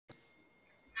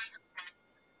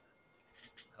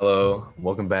Hello,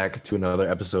 welcome back to another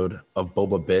episode of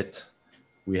Boba Bit.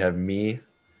 We have me,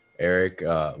 Eric,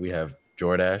 we have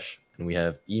Jordash, and we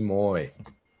have Emoy.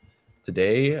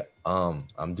 Today,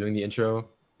 I'm doing the intro.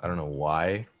 I don't know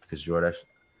why, because Jordash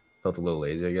felt a little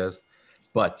lazy, I guess.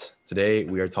 But today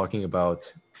we are talking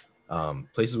about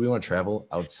places we want to travel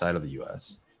outside of the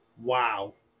US.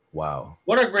 Wow. Wow.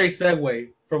 What a great segue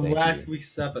from Thank last you.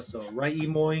 week's episode, right,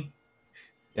 Emoy?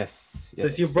 Yes.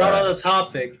 Since Yes. you brought up the Yes.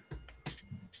 topic,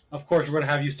 of course, we're going to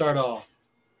have you start off.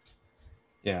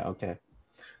 Yeah. Okay.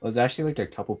 Well, there's actually like a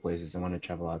couple places I want to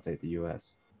travel outside the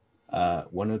U.S.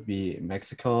 One would be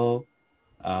Mexico,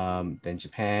 then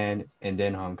Japan, and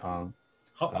then Hong Kong.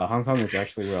 Hong Kong is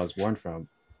actually where I was born from.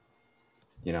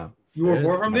 You know, You were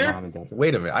born from my there? mom and dad.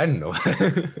 Wait a minute, I didn't know.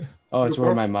 Oh, it's You were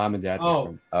where born- my mom and dad Oh. were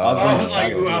from. Oh, I was born I in was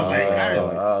like, Chicago. I was like, I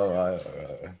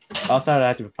don't I also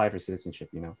had to apply for citizenship.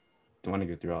 Don't want to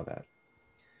go through all that.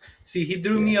 See, he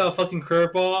threw me a fucking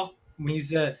curveball when he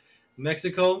said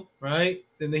Mexico, right?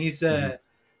 And then he said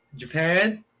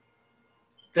Japan.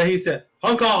 Then he said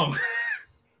Hong Kong.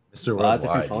 Mr. A lot of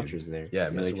different Worldwide, cultures dude. there. Yeah,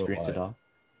 really Mr. experience it Worldwide. all.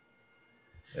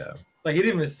 Yeah. Like, he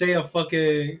didn't even say a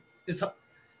fucking...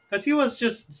 Because he was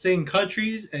just saying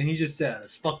countries, and he just said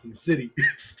it's fucking city.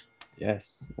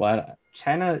 Yes. Well,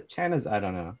 China's I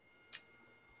don't know.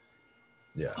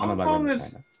 Yeah. I don't know Hong Kong about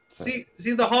is... China. So.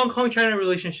 See, the Hong Kong-China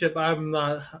relationship, I'm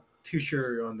not too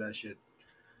sure on that shit.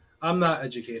 I'm not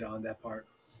educated on that part.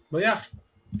 But yeah.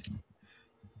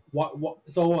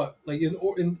 So what? Like,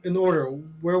 in order,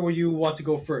 where would you want to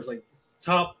go first? Like,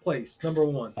 top place, number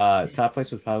one. Top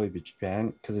place would probably be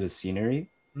Japan because of the scenery.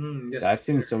 Yes. I've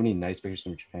seen so many nice pictures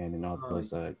from Japan and all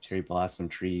those cherry blossom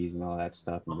trees and all that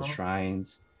stuff and the Uh-huh.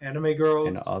 shrines Anime girls.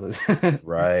 and all those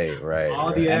Right.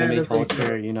 All the anime anime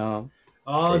culture,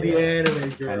 all the anime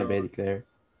girls. kind of basic there.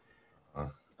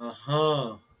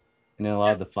 Uh-huh. And then a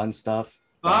lot of the fun stuff.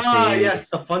 Yes,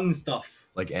 the fun stuff.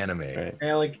 Like anime. Right.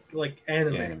 And like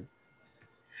anime. Yeah.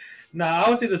 Nah, I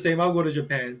would say the same. I'll go to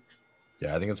Japan.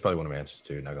 Yeah, I think that's probably one of my answers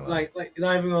too. Not gonna lie. Like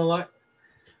not even gonna lie.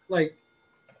 Like,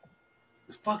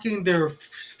 fucking their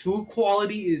food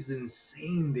quality is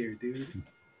insane there, dude.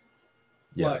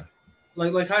 Yeah.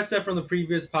 Like I said from the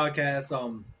previous podcast,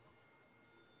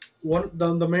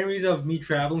 the main reason of me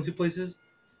traveling to places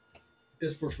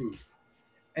is for food,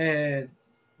 and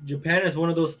Japan is one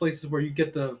of those places where you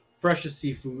get the freshest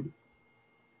seafood.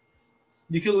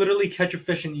 You can literally catch a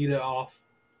fish and eat it off.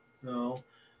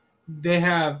 They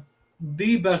have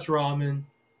the best ramen.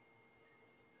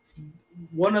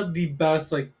 One of the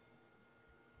best, like,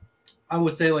 I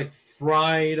would say, like,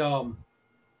 fried,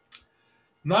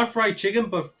 not fried chicken,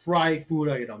 but fried food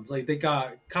items. Like, they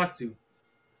got katsu.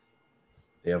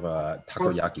 They have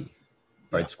takoyaki,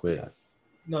 fried squid. Yeah.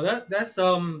 No, that's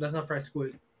not fried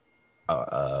squid.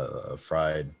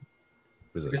 Fried.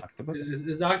 Was it? Octopus?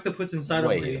 There's octopus inside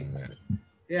Wait of a it. minute.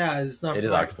 Yeah, it's not. It is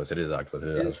fried. octopus. It is octopus. It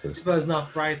is octopus. But it's not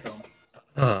fried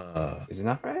though. Is it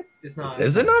not fried? It's not.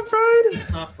 Is it not fried?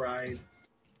 It's not fried.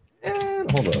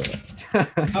 And hold on.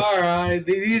 All right,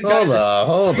 these guys.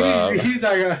 Hold on. These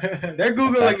are. They're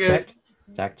googling it.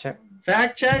 Fact check.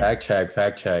 Fact check.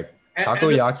 Fact check.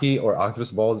 Takoyaki or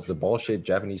octopus balls is a ball-shaped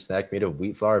Japanese snack made of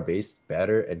wheat flour-based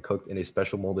batter and cooked in a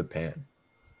special molded pan.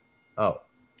 Oh.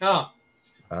 Oh.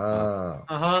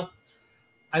 Oh.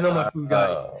 I know my food, guy.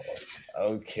 Oh,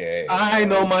 okay. I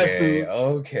know my food.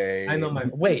 Okay. I know my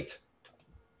food. Wait.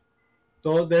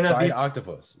 So they're not Fried deep,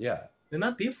 octopus. Yeah. they're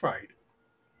not deep fried.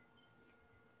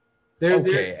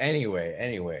 Okay.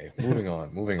 Anyway. Moving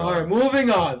on. All right, moving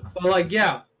on. But like,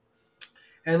 yeah.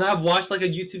 And I've watched like a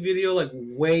YouTube video like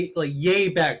yay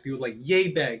back, dude, like yay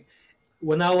back,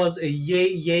 when I was a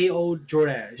yay old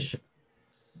Jordash.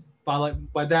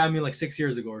 By that I mean like 6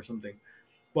 years ago or something.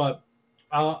 But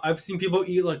I've seen people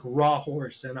eat like raw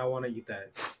horse, and I want to eat that.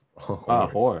 Raw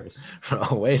horse.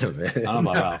 Oh, wait a minute. I don't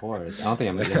know about raw horse. I don't think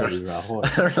I'm gonna eat raw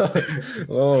horse. I don't know.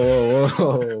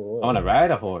 Whoa. I want to ride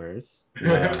a horse.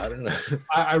 Yeah, I don't know.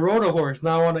 I rode a horse.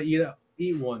 Now I want to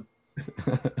eat one.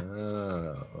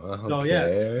 Oh, okay. So,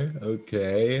 yeah.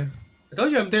 Okay. I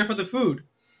told you I'm there for the food.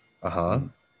 Uh-huh.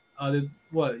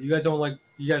 What you guys don't like?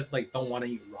 You guys like don't want to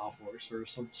eat raw horse or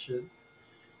some shit?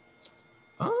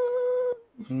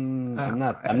 I'm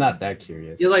not that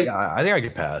curious. You're like, Yeah, I think I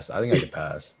could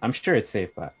pass. I'm sure it's safe,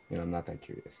 but I'm not that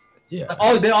curious. Yeah.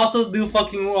 oh, they also do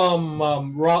fucking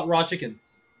raw chicken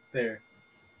there,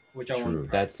 which I want. True.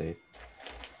 That's safe.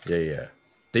 Yeah.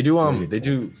 They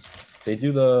do they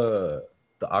do the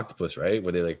octopus, right?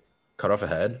 Where they like cut off a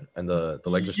head and the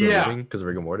legs are still moving because of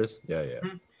rigor mortis. Yeah.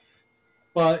 Mhm.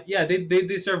 But yeah,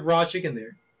 they serve raw chicken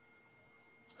there.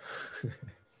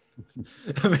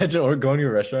 Imagine or going to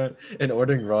a restaurant and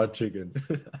ordering raw chicken.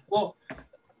 Well,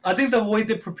 I think the way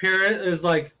they prepare it is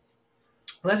like,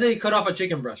 let's say you cut off a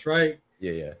chicken breast, right?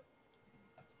 Yeah, yeah.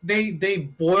 They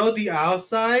boil the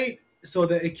outside so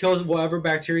that it kills whatever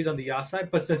bacteria is on the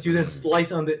outside. But since you didn't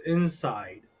slice on the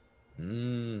inside,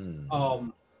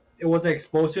 Mm. it wasn't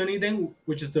exposed to anything,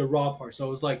 which is the raw part. So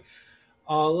it was like,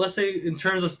 let's say in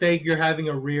terms of steak, you're having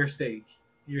a rear steak,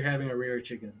 you're having a rear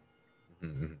chicken.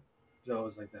 Mhm. So it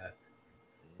was like that.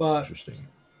 But Interesting.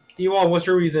 Iwan, what's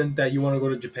your reason that you want to go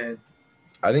to Japan?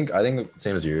 I think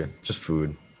same as you. Just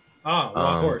food. Ah, well,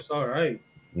 of course. All right.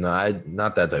 No,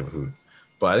 not that type of food.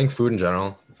 But I think food in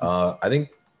general. I think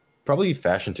probably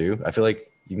fashion too. I feel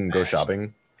like you can go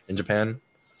shopping in Japan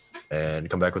and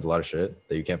come back with a lot of shit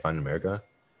that you can't find in America.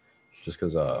 Just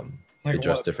because they Like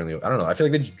dress what? differently. I don't know. I feel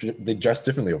like they dress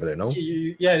differently over there. No.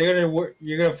 Yeah,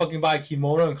 you're gonna fucking buy a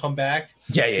kimono and come back.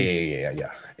 Yeah.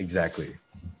 Exactly.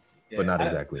 Yeah, But not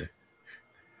exactly.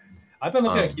 I've been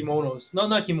looking at kimonos. No,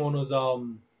 not kimonos.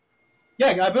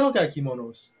 Yeah, I've been looking at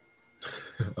kimonos.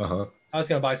 Uh-huh. I was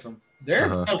gonna buy some.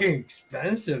 They're Uh-huh. fucking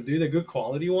expensive, dude. The good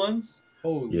quality ones.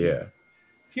 Holy, Yeah.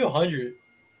 few hundred.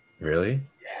 Really?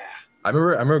 Yeah. I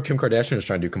remember Kim Kardashian was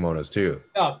trying to do kimonos too.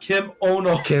 Oh, Kim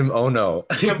Ono. Kim Ono.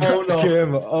 Kim Ono.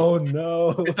 Kim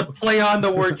Ono. It's a play on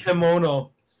the word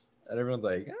kimono. And everyone's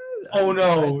like, Oh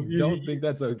no! I don't think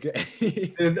that's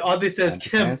okay. And all they says That's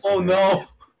Kim. fancy, Oh man. no!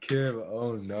 Kim,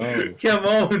 oh no. Kim.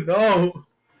 Oh no!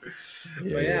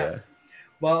 Yeah, But yeah. yeah.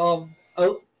 But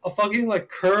a fucking like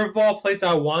curveball place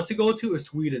I want to go to is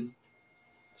Sweden.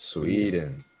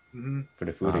 Sweden. Mm-hmm. For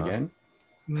the food Uh-huh. again?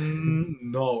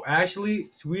 No, actually,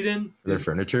 Sweden. Their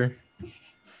furniture.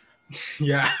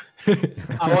 Yeah, yeah,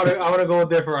 I wanna go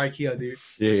there for IKEA, dude.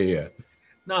 yeah.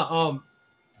 Nah,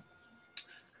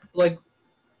 like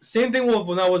same thing with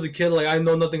when I was a kid. Like I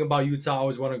know nothing about Utah. I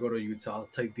always want to go to Utah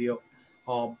type deal.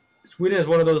 Sweden is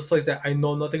one of those places that I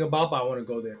know nothing about, but I want to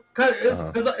go there.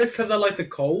 It's because I like the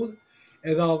cold,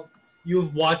 and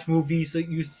you've watched movies, so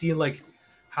you've seen like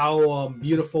how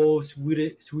beautiful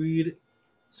Sweden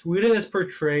is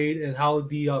portrayed, and how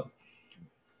the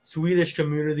Swedish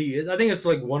community is. I think it's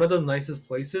like one of the nicest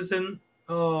places in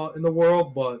the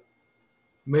world, but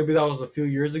maybe that was a few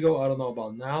years ago. I don't know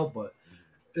about now, but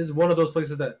it's one of those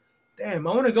places that, damn,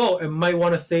 I want to go and might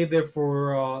want to stay there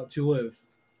for to live.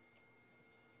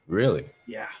 Really?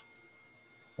 Yeah,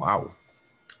 Wow.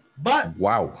 but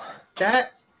Wow.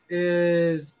 that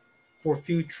is for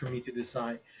future me to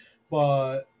decide.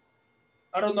 But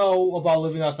I don't know about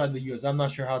living outside the U.S. I'm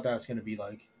not sure how that's gonna be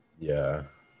like. Yeah.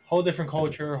 Whole different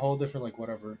culture, whole different like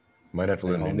whatever. Might have to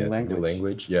learn A a new new language.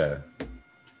 language. Yeah.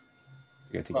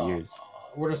 You gotta take years.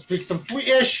 We're gonna speak some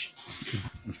Swedish.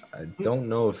 I don't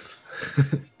know if.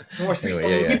 We're gonna speak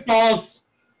Anyway, some meatballs.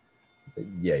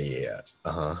 yeah.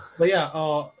 Uh-huh. But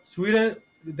yeah, Sweden.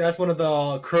 That's one of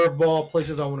the curveball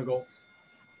places I want to go.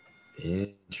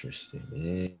 Interesting.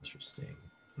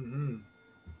 Mm-hmm.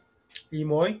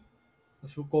 Emoy,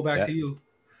 let's go back Yeah. to you.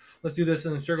 Let's do this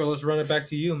in a circle. Let's run it back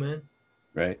to you, man.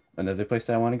 Right? Another place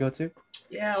that I want to go to?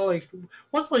 Yeah,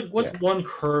 what's Yeah. one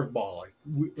curveball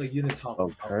like you didn't talk Oh,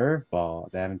 about?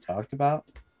 curveball that I haven't talked about?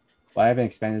 Well, I haven't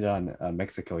expanded on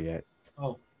Mexico yet.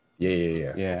 Oh,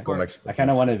 Yeah. Yeah. Let's go Mexico. I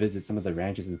kind of want to visit some of the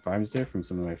ranches and farms there from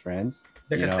some of my friends.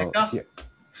 Zacatecas?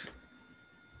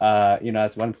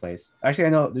 That's one place. Actually, I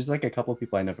know there's like a couple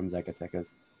people I know from Zacatecas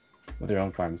with their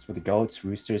own farms, with the goats,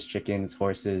 roosters, chickens,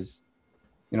 horses,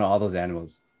 all those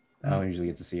animals. I don't usually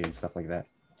get to see and stuff like that.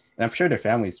 And I'm sure their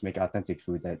families make authentic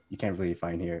food that you can't really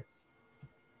find here.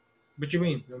 What you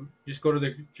mean? Just go to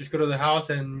the house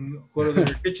and go to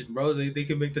their kitchen, bro. They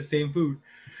can make the same food.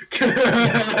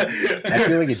 I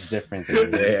feel like it's different.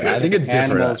 Yeah, I think it's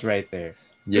different. Animals right there.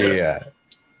 Yeah.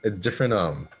 It's different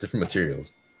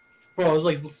materials. Bro, it's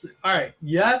like, all right,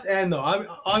 yes and no. All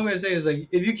I'm gonna say is like,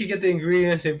 if you can get the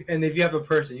ingredients, and if you have a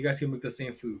person, you guys can make the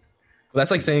same food. That's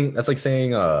like saying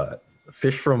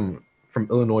fish from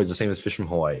Illinois is the same as fish from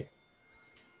Hawaii.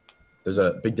 There's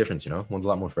a big difference, One's a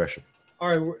lot more fresh.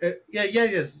 All right,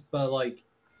 yes, but like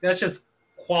that's just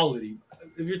quality.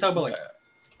 If you're talking about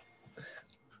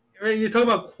you're talking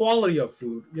about quality of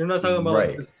food. You're not talking about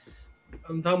Right.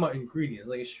 I'm talking about ingredients,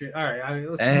 like straight. All right,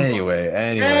 let's Anyway,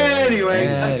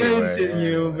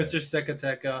 continue, Mr.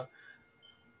 Secateca.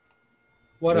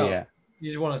 What But else? yeah, You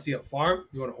just want to see a farm?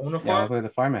 You want to own a I farm? want to play the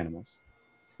farm animals.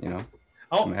 I'm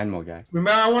Oh, an animal guy.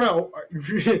 remember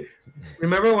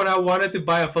when I wanted to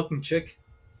buy a fucking chick?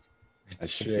 A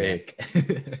chick.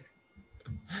 Shake.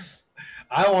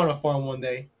 I want a farm one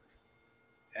day.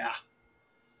 Yeah. I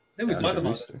think we Yeah, talked like a about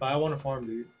rooster. it, but I want a farm,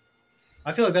 dude.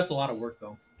 I feel like that's a lot of work,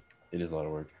 though. It is a lot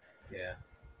of work. Yeah.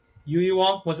 You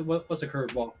Wong? What's a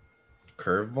curveball?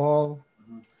 Curveball.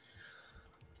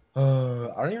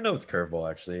 Mhm. I don't even know if it's curveball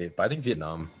actually, but I think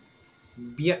Vietnam.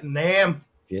 Vietnam.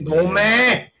 No Vietnam.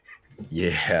 man.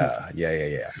 Yeah.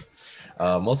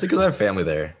 Mostly because I have family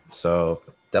there, so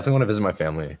definitely want to visit my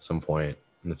family at some point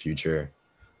in the future.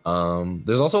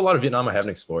 There's also a lot of Vietnam I haven't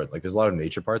explored. Like, there's a lot of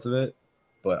nature parts of it,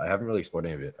 but I haven't really explored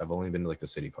any of it. I've only been to like the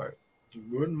city part.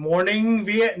 Good morning,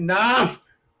 Vietnam.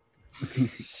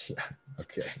 Yeah.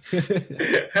 Okay.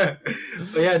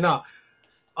 But yeah, no.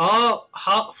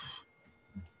 How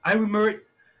I remember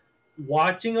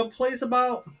watching a place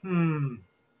about.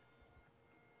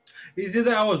 Is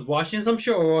either I was watching some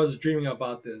show or I was dreaming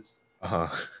about this. Uh-huh.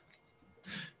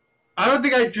 I don't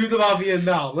think I dreamed about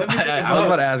Vietnam. Let me think I was about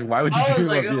about to it. ask, why would you I was dream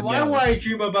like, about why would Vietnam? I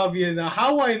dream about Vietnam? How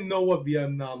do I know what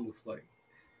Vietnam looks like?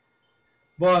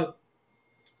 But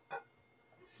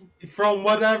from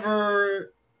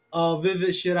whatever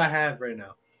vivid shit I have right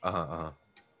now, Uh-huh.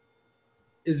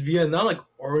 is Vietnam like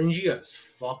orangey as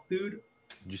fuck, dude?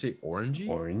 Did you say orangey?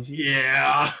 Orangey?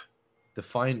 Yeah.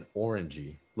 Define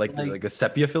orangey. Like Like- like a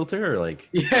sepia filter or like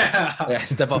Yeah. I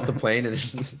step off the plane and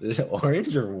it's just is it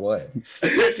orange or what?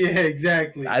 Yeah,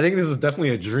 exactly. I think this is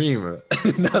definitely a dream.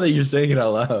 Now that you're saying it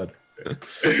out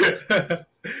loud.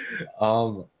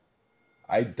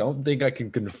 I don't think I can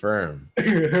confirm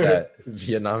that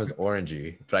Vietnam is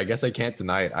orangey, but I guess I can't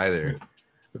deny it either.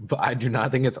 But I do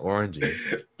not think it's orangey.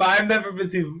 But I've never been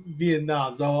to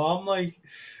Vietnam, so I'm like,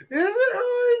 is it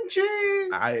orangey?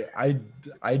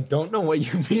 I don't know what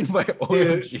you mean by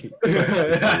orangey.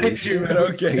 I do. But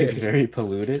okay. It's very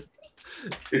polluted.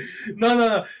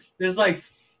 No. There's like,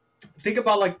 think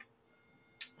about like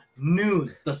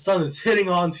noon. The sun is hitting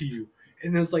onto you,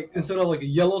 and there's like instead of like a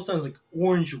yellow sun, it's like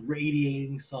orange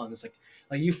radiating sun. It's like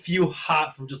you feel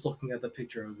hot from just looking at the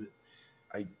picture of it.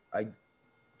 I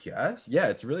guess. Yeah,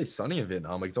 it's really sunny in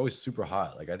Vietnam. Like, it's always super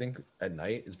hot. Like, I think at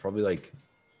night it's probably like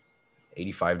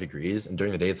 85 degrees, and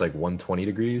during the day it's like 120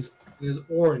 degrees. And it's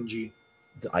orangey.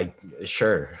 I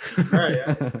sure. Right.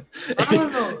 I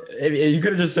don't know. You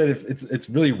could have just said if it's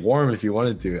really warm if you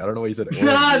wanted to. I don't know why you said. No,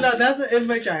 orangey. that's the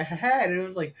image I had. It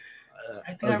was like,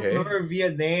 I think I Okay. remember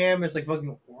Vietnam. It's like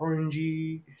fucking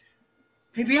orangey.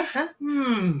 Maybe I have.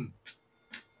 I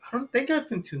don't think I've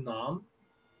been to Nam.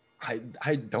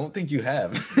 I don't think you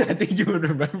have. I think you would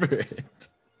remember it.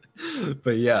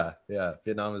 But yeah,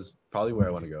 Vietnam is probably where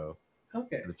I want to go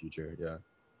Okay, in the future. Yeah.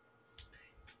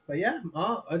 but yeah,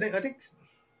 I think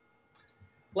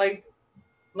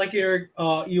like Eric,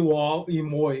 Ewall,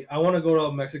 Emoy. I want to go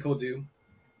to Mexico too.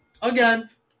 Again,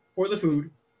 for the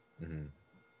food. Mhm.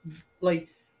 Like,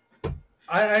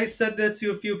 I said this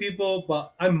to a few people,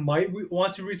 but I might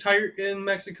want to retire in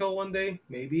Mexico one day,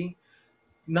 maybe.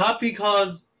 Not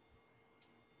because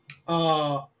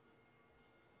I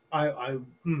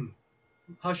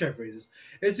how should I phrase this?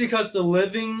 It's because the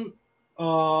living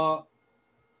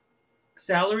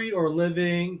salary or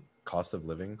living Cost of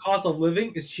living. cost of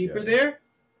living is cheaper Yeah. there,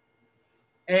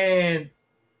 and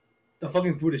the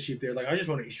fucking food is cheap there. Like, I just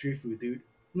want to eat street food, dude.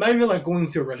 Not even like going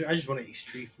to a restaurant. I just want to eat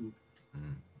street food.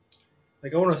 Mm.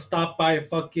 Like, I want to stop by a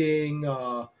fucking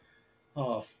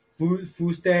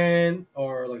food stand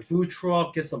or like food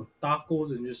truck, get some tacos,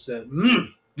 and just say,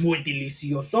 muy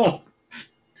delicioso.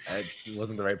 That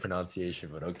wasn't the right pronunciation,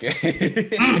 but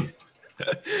okay.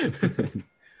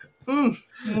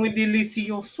 Muy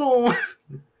delicioso.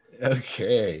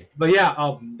 Okay. But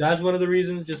yeah, that's one of the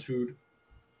reasons, just food.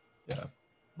 Yeah.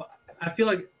 But I feel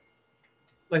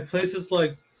like places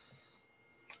like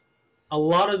a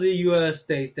lot of the U.S.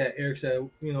 states that Eric said,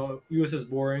 U.S. is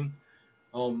boring.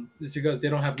 It's because they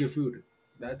don't have good food.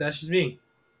 That's just me.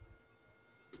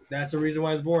 That's the reason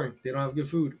why it's boring. They don't have good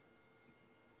food.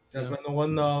 That's Yeah. when no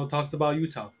one talks about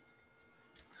Utah.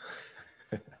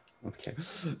 Okay.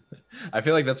 I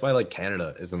feel like that's why like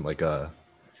Canada isn't like a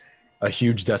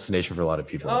huge destination for a lot of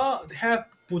people. They have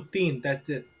poutine. That's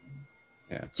it.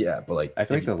 Yeah, but like I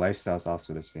feel if like the lifestyle's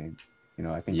also the same.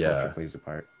 I think Yeah. culture plays a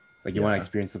part. Like you want Yeah. to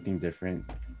experience something different,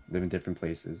 live in different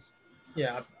places.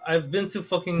 Yeah, I've been to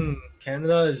fucking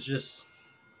Canada. It's just,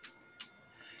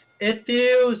 it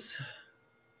feels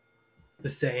the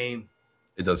same.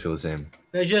 it does feel the same.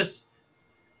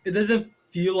 It doesn't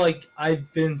feel like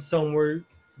I've been somewhere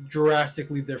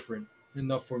drastically different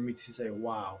enough for me to say,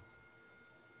 wow.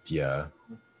 Yeah.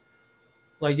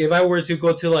 Like, if I were to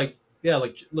go to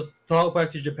let's talk back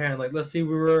to Japan. Like, let's say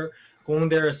we were going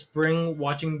there in spring,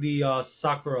 watching the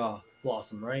sakura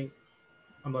blossom, right?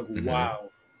 I'm like, Mhm. wow,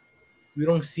 we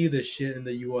don't see this shit in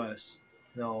the U.S.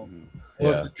 Or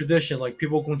Yeah. the tradition, like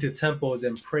people going to temples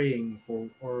and praying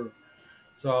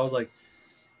so I was like,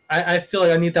 I feel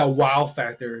like I need that wow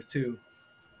factor too.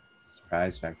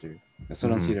 surprise factor. I still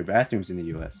don't see their bathrooms in the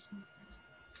U.S.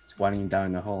 Squatting down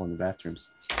in the hole in the bathrooms.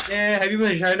 Yeah, have you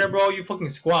been to China, bro? You fucking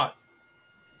squat.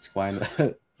 Squatting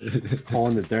the hole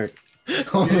in the dirt.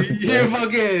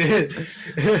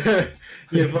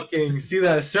 You fucking see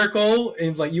that circle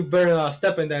and like you better not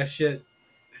step in that shit.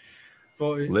 Bro.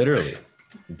 Literally,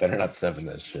 you better not step in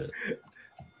that shit.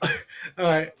 All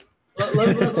right.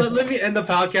 Let me end the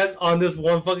podcast on this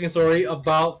one fucking story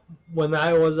about when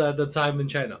I was at the time in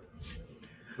China.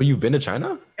 Well, you've been to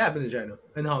China? Yeah, I've been to China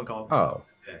and Hong Kong. Oh.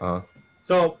 Yeah.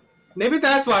 So maybe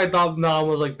that's why I thought Nam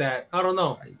was like that. I don't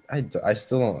know. I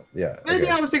still don't. Yeah. Maybe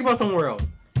Okay. I was thinking about somewhere else.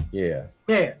 Yeah.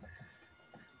 Yeah.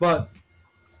 But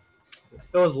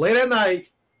it was late at night.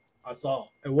 I saw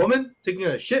a woman taking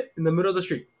a shit in the middle of the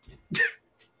street. Is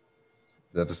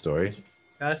that the story?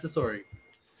 That's the story.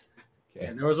 Okay.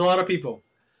 And there was a lot of people.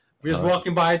 We're just Uh-huh.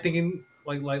 walking by thinking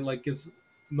like it's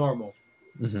normal.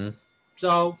 Mm-hmm.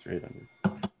 So Straight under.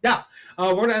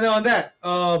 we're gonna end it on that.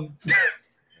 Wow.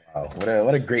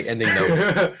 What a great ending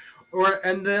note. We're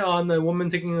ending on the woman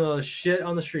taking a shit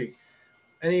on the street.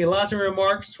 Any lasting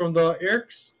remarks from the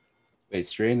Erics? Wait,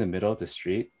 straight in the middle of the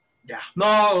street? Yeah.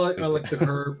 No, like the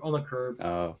curb. On the curb.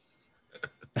 Oh.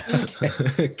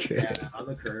 Okay. Yeah, on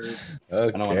the curb. I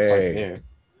don't want to park Okay. there.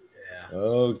 Yeah.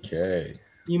 Okay.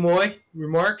 Emoy,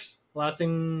 remarks?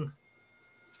 Lasting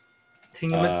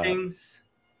thingamatings?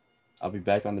 I'll be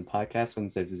back on the podcast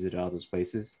once I visit all those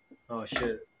places. Oh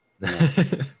shit.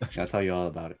 I'll tell you all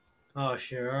about it. Oh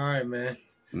shit. Alright, man.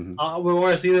 Mhm. We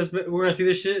wanna see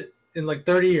this shit in like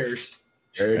 30 years.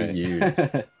 30 years.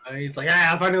 And he's like,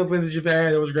 I finally went to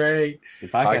Japan, it was great. Your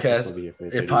podcast, Podcast- will be here for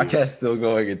Your 30 years. podcast's still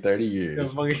going in 30 It years.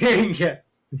 was fucking yeah.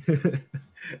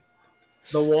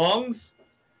 The Wongs?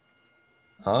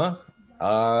 Huh?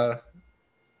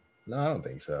 No, I don't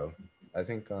think so. I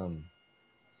think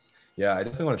yeah, I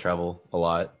definitely want to travel a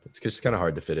lot. It's just kind of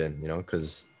hard to fit in,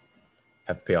 because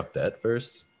have to pay off debt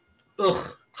first.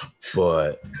 Ugh.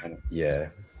 But yeah.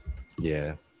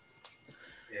 Yeah.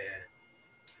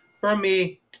 For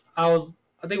me, I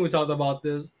think we talked about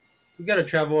this. We gotta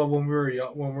travel when we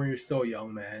were so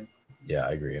young, man. Yeah,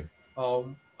 I agree. I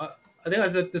think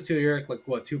I said this to Eric like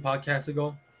 2 podcasts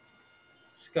ago.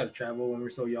 Just gotta travel when we're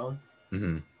so young.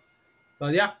 Hmm.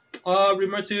 But yeah,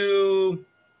 remember to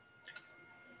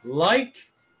like,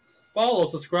 follow,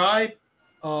 subscribe,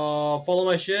 follow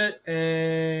my shit,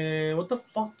 and what the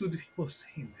fuck do the people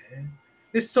say, man?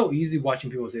 It's so easy watching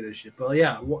people say this shit. But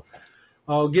yeah,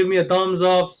 give me a thumbs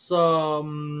up.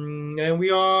 And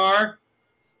we are,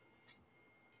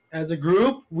 as a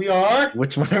group, we are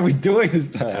Which one are we doing this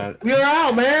time? we are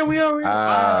out, man. We are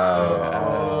Out.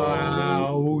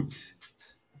 out.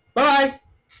 Bye.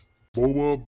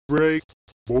 Boba break,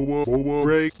 boba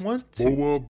break, 1, 2.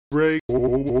 boba break,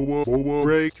 boba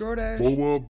break, Jordash.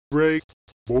 boba break,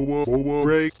 boba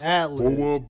break, Atlas.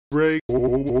 boba break,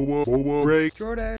 boba break. Jordash.